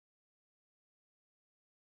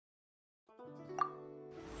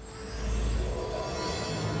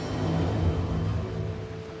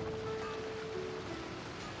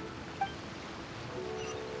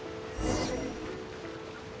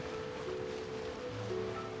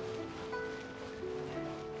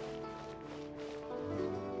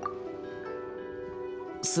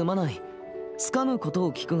すまない。つかぬこと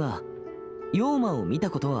を聞くが、妖魔を見た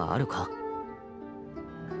ことはあるか？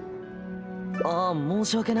ああ、申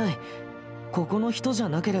し訳ない。ここの人じゃ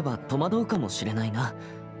なければ戸惑うかもしれないな。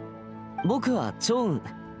僕は趙雲、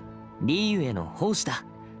リーユへの奉仕だ。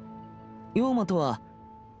妖魔とは、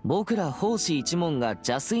僕ら奉仕一門が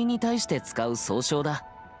邪推に対して使う総称だ。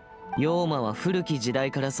妖魔は古き時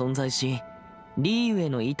代から存在し、リーユへ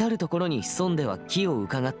の至る所に潜んでは気を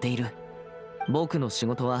伺っている。僕の仕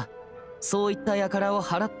事は、そういった輩を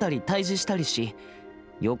払ったり退治したりし、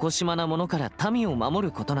よこしまなものから民を守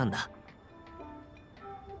ることなんだ。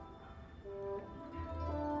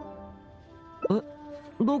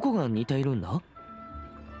どこが似ているんだ？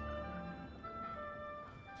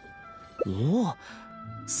おお、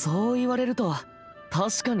そう言われると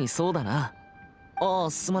確かにそうだな。あ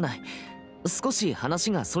あ、すまない。少し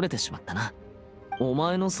話がそれてしまったな。お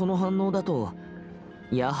前のその反応だと、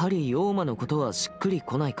やはり妖魔のことはしっくり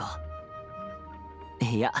こないか。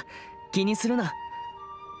いや、気にするな。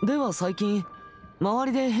では最近、周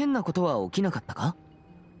りで変なことは起きなかったか？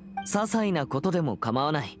些細なことでも構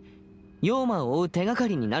わない。妖魔を追う手がか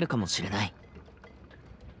りになるかもしれない。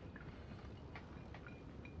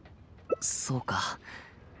そうか。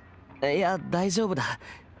いや、大丈夫だ。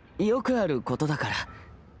よくあることだか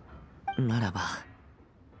ら。ならば、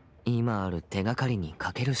今ある手がかりに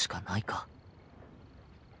かけるしかないか。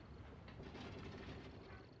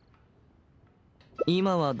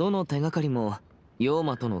今はどの手がかりも妖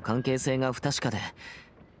魔との関係性が不確かで、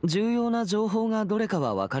重要な情報がどれか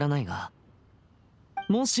はわからないが、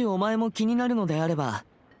もしお前も気になるのであれば、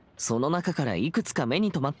その中からいくつか目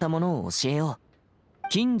に留まったものを教えよう。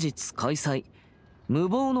近日開催、無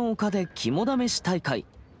謀の丘で肝試し大会。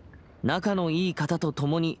仲のいい方と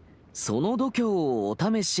共にその度胸をお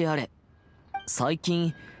試しあれ。最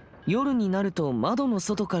近夜になると窓の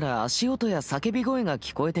外から足音や叫び声が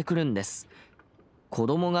聞こえてくるんです。子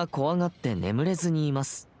供が怖がって眠れずにいま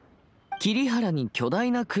す。桐原に巨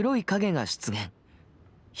大な黒い影が出現。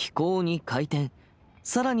飛行に回転、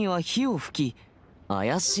さらには火を吹き、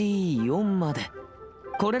怪しい異音まで。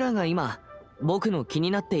これらが今僕の気に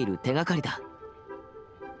なっている手がかりだ。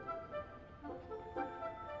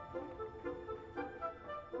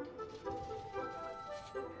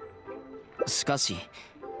しかし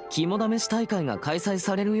肝試し大会が開催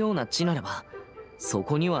されるような地ならば、そ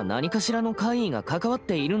こには何かしらの怪異が関わっ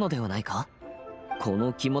ているのではないか。こ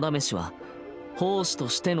の肝試しは奉仕と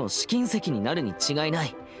しての試金石になるに違いな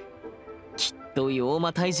い。きっと妖魔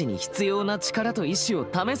退治に必要な力と意志を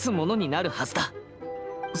試すものになるはずだ。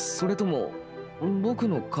それとも僕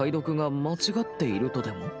の解読が間違っていると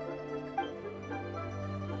でも？